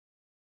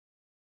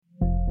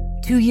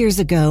2 years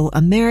ago,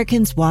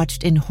 Americans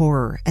watched in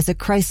horror as a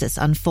crisis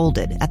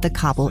unfolded at the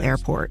Kabul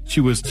airport.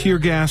 She was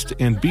tear-gassed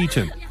and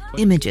beaten.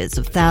 Images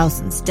of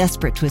thousands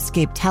desperate to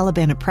escape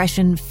Taliban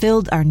oppression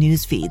filled our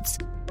news feeds.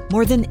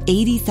 More than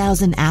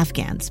 80,000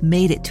 Afghans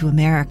made it to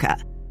America.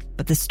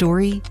 But the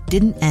story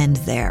didn't end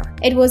there.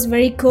 It was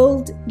very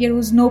cold. There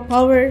was no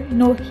power,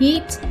 no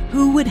heat.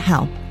 Who would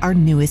help our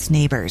newest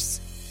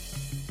neighbors?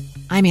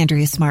 I'm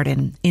Andrea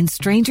Smartin. In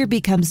Stranger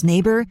Becomes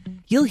Neighbor,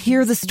 you'll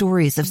hear the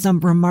stories of some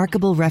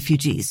remarkable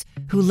refugees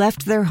who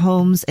left their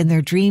homes and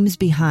their dreams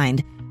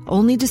behind,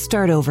 only to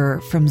start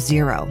over from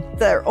zero.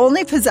 Their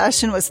only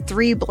possession was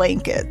 3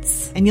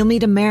 blankets. And you'll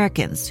meet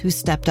Americans who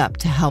stepped up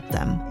to help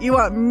them. You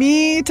want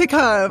me to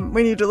come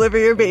when you deliver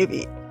your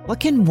baby. What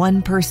can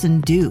one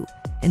person do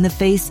in the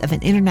face of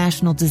an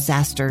international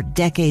disaster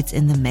decades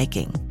in the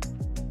making?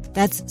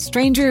 That's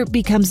Stranger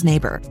Becomes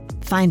Neighbor.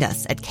 Find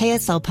us at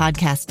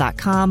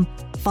kslpodcast.com.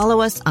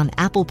 Follow us on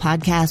Apple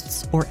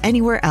Podcasts or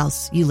anywhere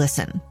else you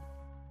listen.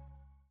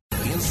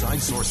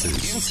 Inside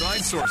Sources.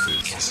 Inside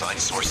Sources. Inside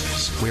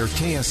Sources. Where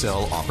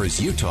KSL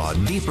offers Utah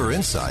deeper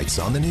insights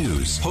on the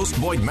news. Host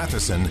Boyd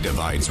Matheson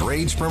divides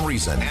rage from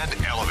reason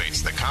and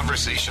elevates the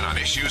conversation on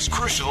issues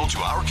crucial to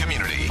our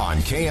community. On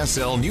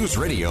KSL News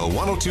Radio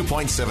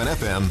 102.7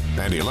 FM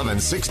and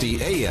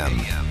 1160 AM.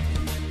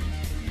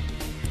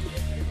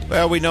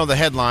 Well, we know the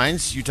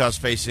headlines. Utah's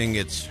facing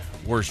its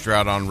worst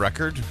drought on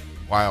record.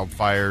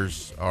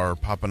 Wildfires are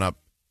popping up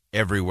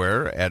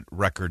everywhere at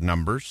record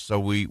numbers. So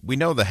we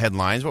know the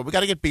headlines, but we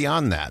got to get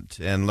beyond that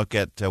and look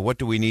at what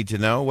do we need to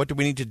know, what do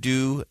we need to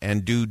do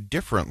and do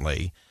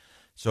differently.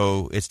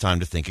 So it's time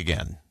to think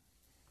again.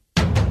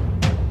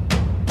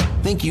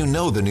 Think you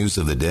know the news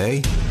of the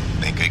day?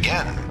 Think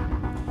again.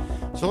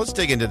 So let's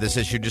dig into this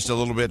issue just a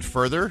little bit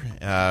further.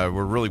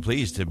 We're really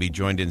pleased to be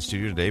joined in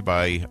studio today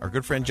by our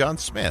good friend John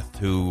Smith,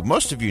 who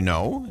most of you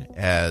know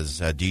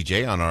as a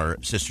DJ on our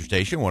sister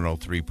station,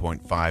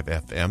 103.5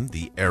 FM,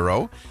 The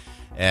Arrow.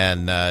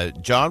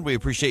 And John, we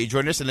appreciate you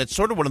joining us. And it's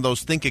sort of one of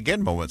those think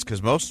again moments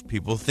because most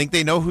people think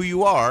they know who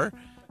you are,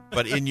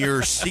 but in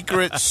your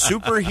secret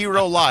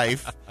superhero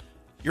life,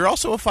 you're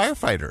also a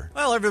firefighter.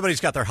 Well, everybody's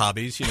got their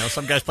hobbies. You know,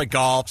 some guys play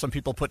golf. Some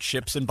people put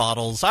ships in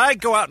bottles. I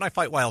go out and I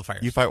fight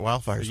wildfires. You fight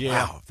wildfires? Yeah.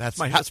 Wow.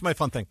 That's my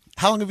fun thing.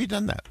 How long have you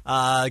done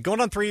that?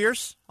 Going on 3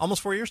 years, almost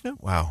 4 years now.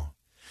 Wow.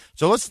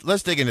 So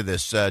let's dig into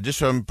this just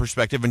from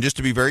perspective. And just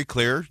to be very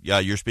clear,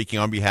 you're speaking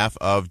on behalf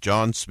of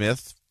John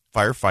Smith,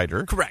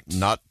 firefighter. Correct.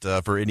 Not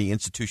for any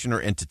institution or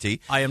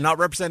entity. I am not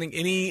representing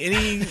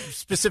any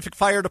specific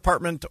fire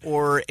department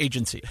or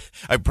agency.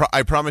 I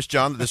promised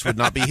John that this would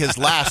not be his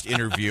last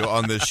interview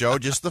on this show,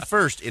 just the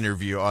first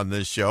interview on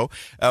this show.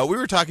 We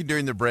were talking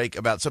during the break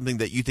about something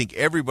that you think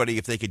everybody,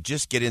 if they could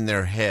just get in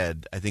their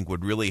head, I think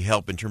would really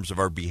help in terms of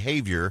our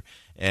behavior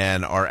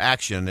and our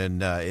action,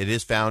 and it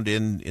is found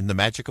in the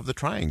magic of the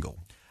triangle.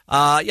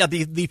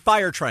 The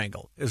fire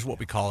triangle is what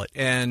we call it,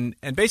 and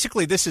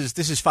basically this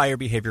is fire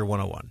behavior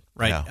 101,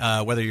 right?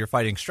 Yeah. Whether you're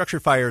fighting structure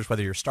fires,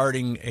 whether you're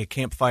starting a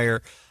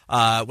campfire,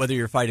 whether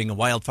you're fighting a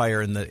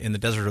wildfire in the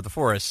desert or the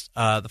forest,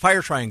 the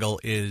fire triangle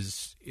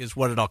is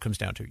what it all comes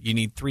down to. You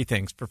need 3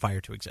 things for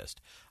fire to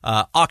exist: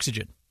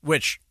 oxygen,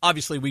 which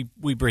obviously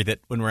we breathe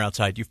it when we're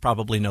outside. You've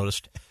probably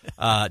noticed.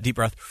 Deep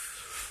breath,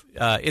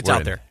 it's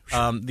out there.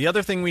 The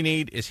other thing we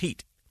need is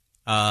heat,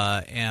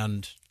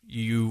 and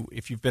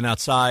if you've been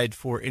outside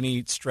for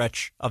any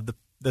stretch of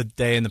the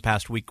day in the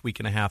past week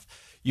and a half,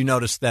 you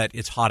notice that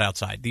it's hot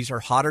outside. These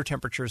are hotter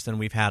temperatures than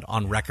we've had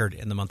on record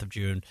in the month of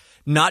June,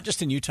 not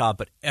just in Utah,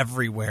 but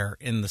everywhere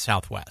in the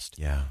Southwest.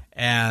 Yeah.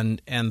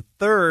 And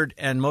third,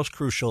 and most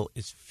crucial,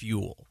 is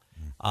fuel.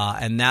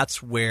 And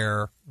that's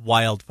where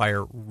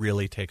wildfire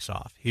really takes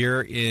off.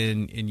 Here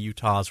in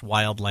Utah's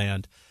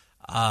wildland,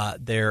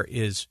 there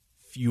is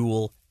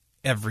fuel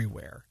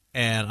everywhere.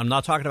 And I'm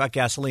not talking about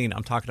gasoline.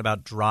 I'm talking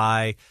about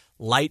dry,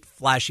 light,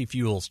 flashy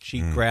fuels,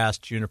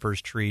 cheatgrass,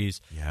 junipers, trees,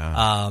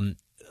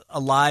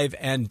 alive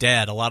and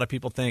dead. A lot of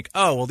people think,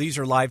 oh, well, these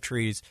are live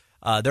trees.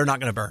 They're not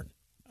going to burn.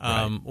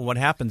 Right. What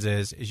happens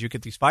is you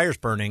get these fires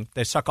burning.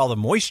 They suck all the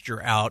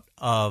moisture out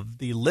of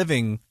the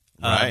living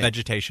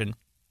vegetation,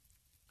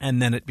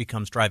 and then it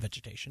becomes dry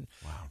vegetation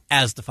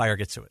as the fire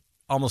gets to it,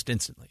 almost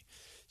instantly.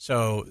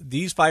 So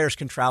these fires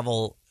can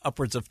travel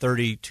upwards of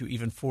 30 to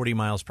even 40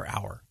 miles per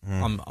hour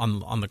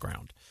on the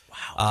ground.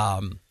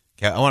 Wow.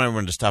 Okay, I want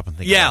everyone to stop and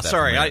think about that. Yeah,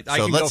 sorry, I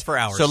can go for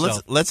hours.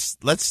 So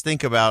let's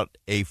think about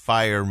a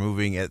fire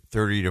moving at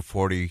 30 to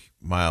 40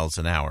 miles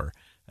an hour.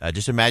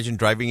 Just imagine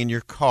driving in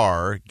your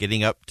car,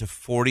 getting up to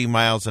 40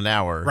 miles an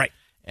hour. Right.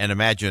 And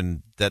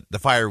imagine that the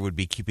fire would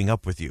be keeping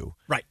up with you.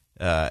 Right.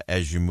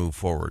 As you move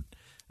forward.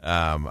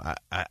 I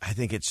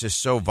think it's just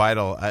so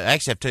vital. I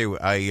actually have to tell you,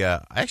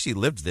 I actually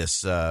lived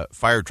this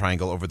fire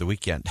triangle over the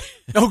weekend.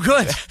 Oh,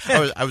 good.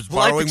 I was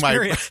borrowing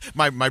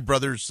my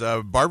brother's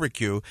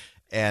barbecue,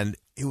 and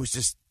it was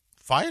just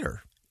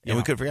fire. And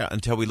we couldn't figure out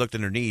until we looked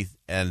underneath,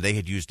 and they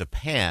had used a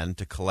pan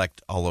to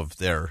collect all of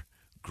their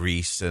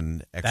grease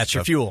and extra That's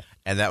your stuff. fuel.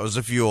 And that was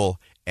the fuel.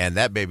 and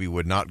that baby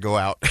would not go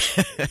out.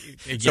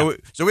 So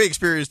we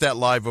experienced that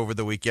live over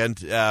the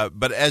weekend.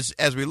 But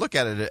as we look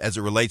at it as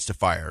it relates to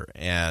fire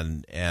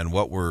and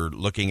what we're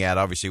looking at,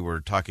 obviously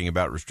we're talking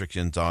about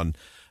restrictions on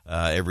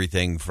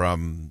everything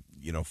from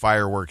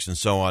fireworks and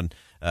so on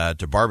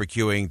to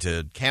barbecuing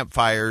to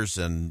campfires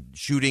and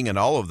shooting and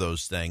all of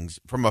those things.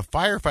 From a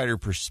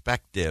firefighter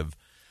perspective,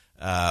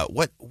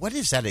 what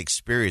is that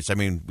experience? I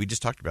mean, we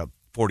just talked about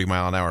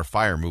 40-mile-an-hour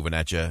fire moving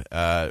at you.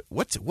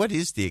 What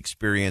is the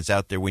experience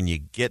out there when you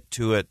get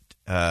to it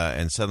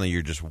and suddenly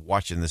you're just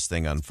watching this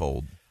thing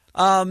unfold?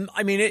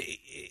 I mean,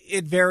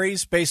 it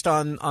varies based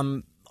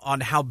on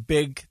how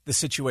big the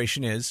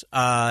situation is.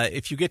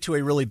 If you get to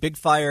a really big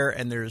fire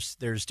and there's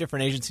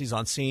different agencies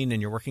on scene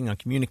and you're working on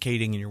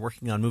communicating and you're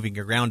working on moving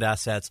your ground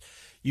assets,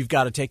 you've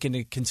got to take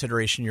into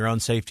consideration your own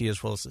safety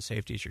as well as the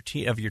safety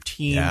of your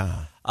team.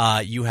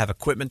 Yeah. You have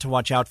equipment to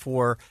watch out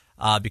for.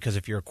 Because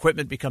if your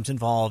equipment becomes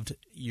involved,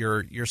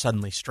 you're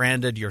suddenly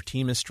stranded. Your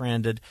team is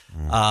stranded.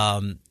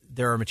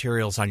 There are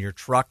materials on your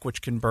truck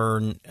which can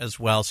burn as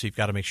well, so you've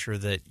got to make sure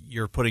that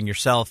you're putting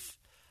yourself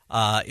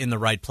in the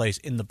right place,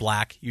 in the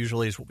black,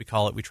 usually is what we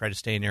call it. We try to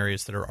stay in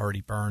areas that are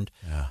already burned.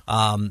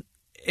 Yeah.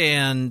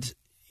 And,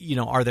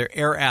 are there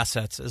air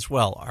assets as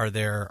well? Are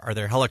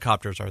there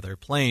helicopters? Are there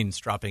planes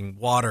dropping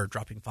water,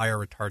 dropping fire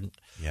retardant?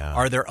 Yeah.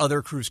 Are there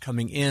other crews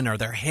coming in? Are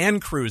there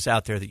hand crews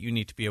out there that you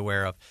need to be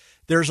aware of?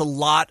 There's a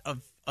lot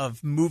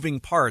of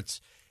moving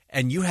parts,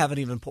 and you haven't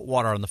even put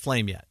water on the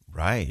flame yet.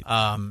 Right.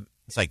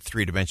 It's like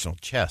three-dimensional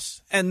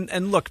chess.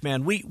 And look,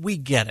 man, we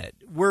get it.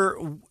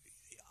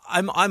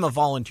 I'm a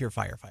volunteer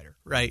firefighter,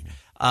 right?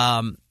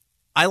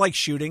 I like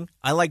shooting.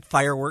 I like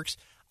fireworks.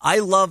 I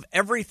love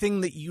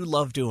everything that you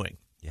love doing.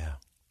 Yeah.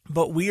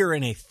 But we are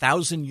in a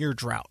 1,000-year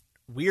drought.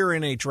 We are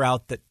in a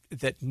drought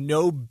that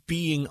no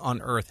being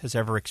on Earth has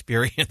ever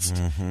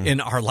experienced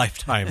in our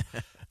lifetime.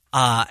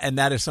 And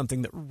that is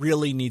something that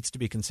really needs to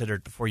be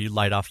considered before you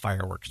light off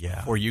fireworks,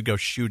 before you go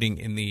shooting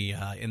in the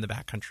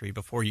backcountry,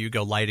 before you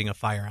go lighting a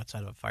fire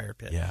outside of a fire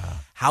pit. Yeah.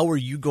 How are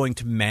you going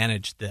to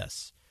manage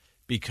this?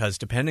 Because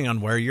depending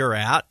on where you're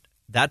at,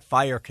 that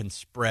fire can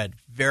spread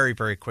very,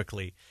 very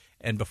quickly.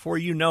 And before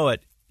you know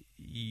it,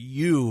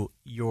 your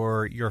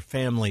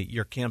family,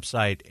 your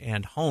campsite,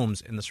 and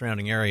homes in the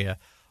surrounding area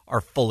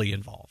are fully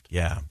involved.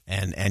 Yeah,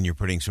 and you're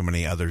putting so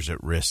many others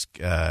at risk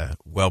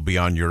well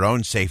beyond your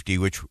own safety,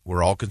 which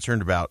we're all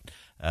concerned about.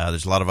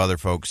 There's a lot of other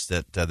folks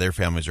that their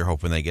families are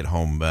hoping they get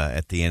home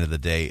at the end of the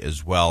day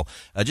as well.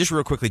 Just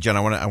real quickly, John,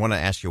 I want to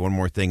ask you one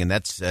more thing, and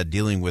that's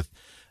dealing with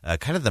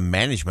kind of the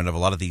management of a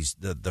lot of these,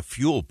 the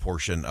fuel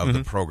portion of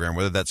the program,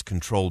 whether that's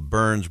controlled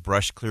burns,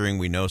 brush clearing.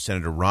 We know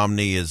Senator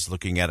Romney is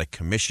looking at a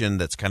commission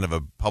that's kind of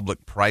a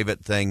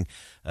public-private thing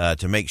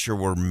to make sure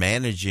we're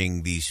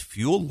managing these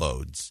fuel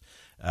loads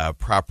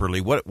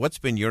properly. What's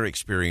been your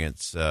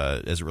experience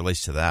as it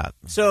relates to that?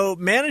 So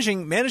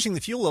managing the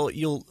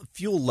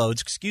fuel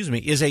loads,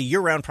 is a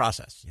year-round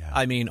process. Yeah.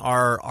 I mean,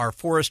 our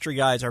forestry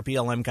guys, our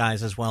BLM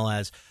guys, as well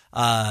as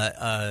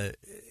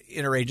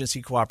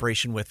interagency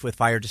cooperation with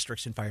fire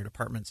districts and fire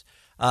departments,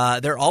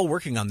 they're all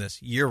working on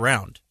this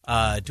year-round,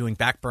 doing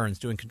back burns,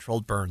 doing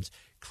controlled burns,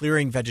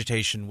 clearing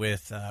vegetation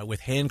with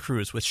hand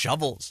crews, with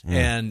shovels,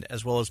 and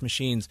as well as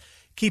machines.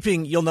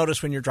 You'll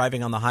notice when you're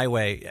driving on the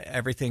highway,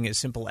 everything as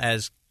simple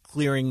as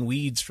clearing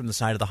weeds from the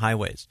side of the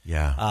highways,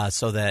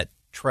 so that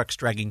trucks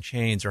dragging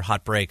chains or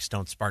hot brakes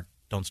don't start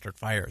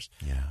fires.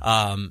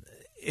 Yeah.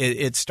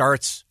 It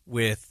starts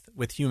with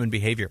human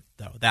behavior,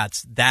 though.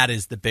 That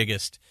is the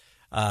biggest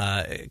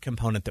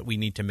component that we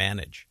need to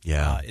manage.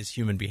 Is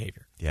human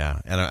behavior.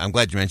 Yeah, and I'm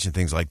glad you mentioned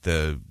things like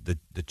the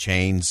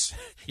chains.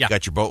 You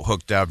got your boat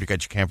hooked up, you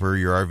got your camper,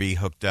 your RV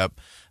hooked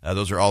up.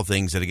 Those are all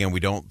things that, again, we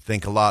don't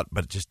think a lot,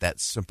 but just that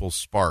simple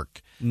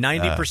spark.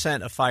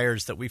 90% of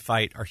fires that we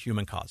fight are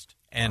human caused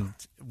and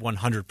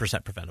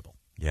 100% preventable.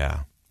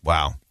 Yeah.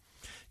 Wow.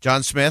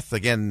 John Smith,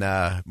 again,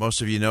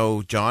 most of you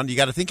know John. You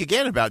got to think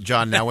again about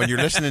John now when you're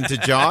listening to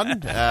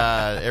John.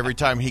 Every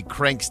time he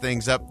cranks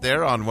things up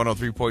there on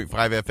 103.5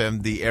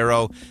 FM, The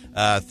Arrow,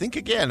 think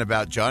again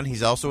about John.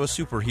 He's also a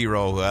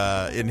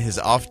superhero in his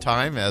off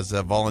time as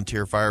a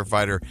volunteer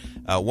firefighter.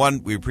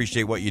 One, we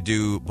appreciate what you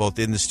do both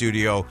in the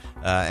studio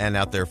and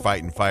out there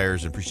fighting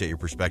fires, and appreciate your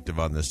perspective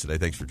on this today.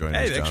 Thanks for joining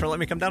us, John. Thanks for letting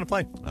me come down and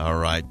play. All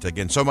right.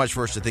 Again, so much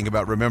for us to think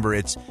about. Remember,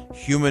 it's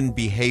human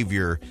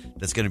behavior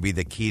that's going to be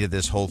the key to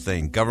this whole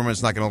thing.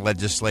 Government's not going to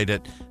legislate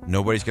it.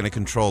 Nobody's going to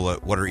control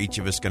it. What are each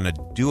of us going to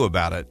do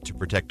about it to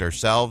protect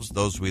ourselves,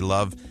 those we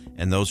love,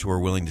 and those who are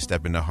willing to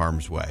step into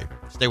harm's way?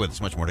 Stay with us.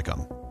 Much more to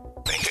come.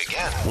 Think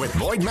Again with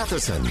Boyd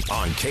Matheson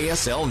on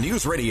KSL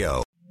News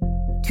Radio.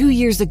 2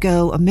 years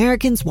ago,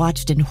 Americans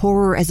watched in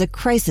horror as a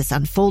crisis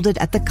unfolded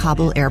at the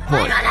Kabul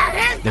airport.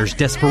 There's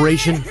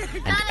desperation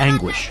and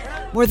anguish.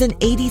 More than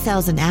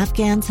 80,000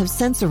 Afghans have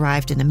since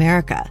arrived in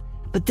America,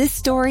 but this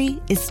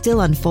story is still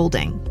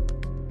unfolding.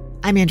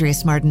 I'm Andrea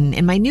Smartin.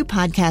 In my new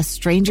podcast,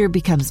 Stranger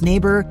Becomes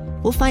Neighbor,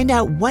 we'll find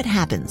out what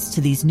happens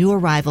to these new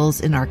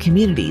arrivals in our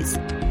communities.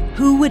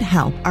 Who would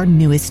help our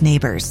newest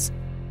neighbors?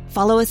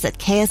 Follow us at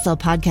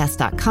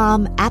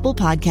kslpodcast.com, Apple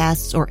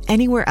Podcasts, or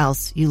anywhere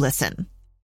else you listen.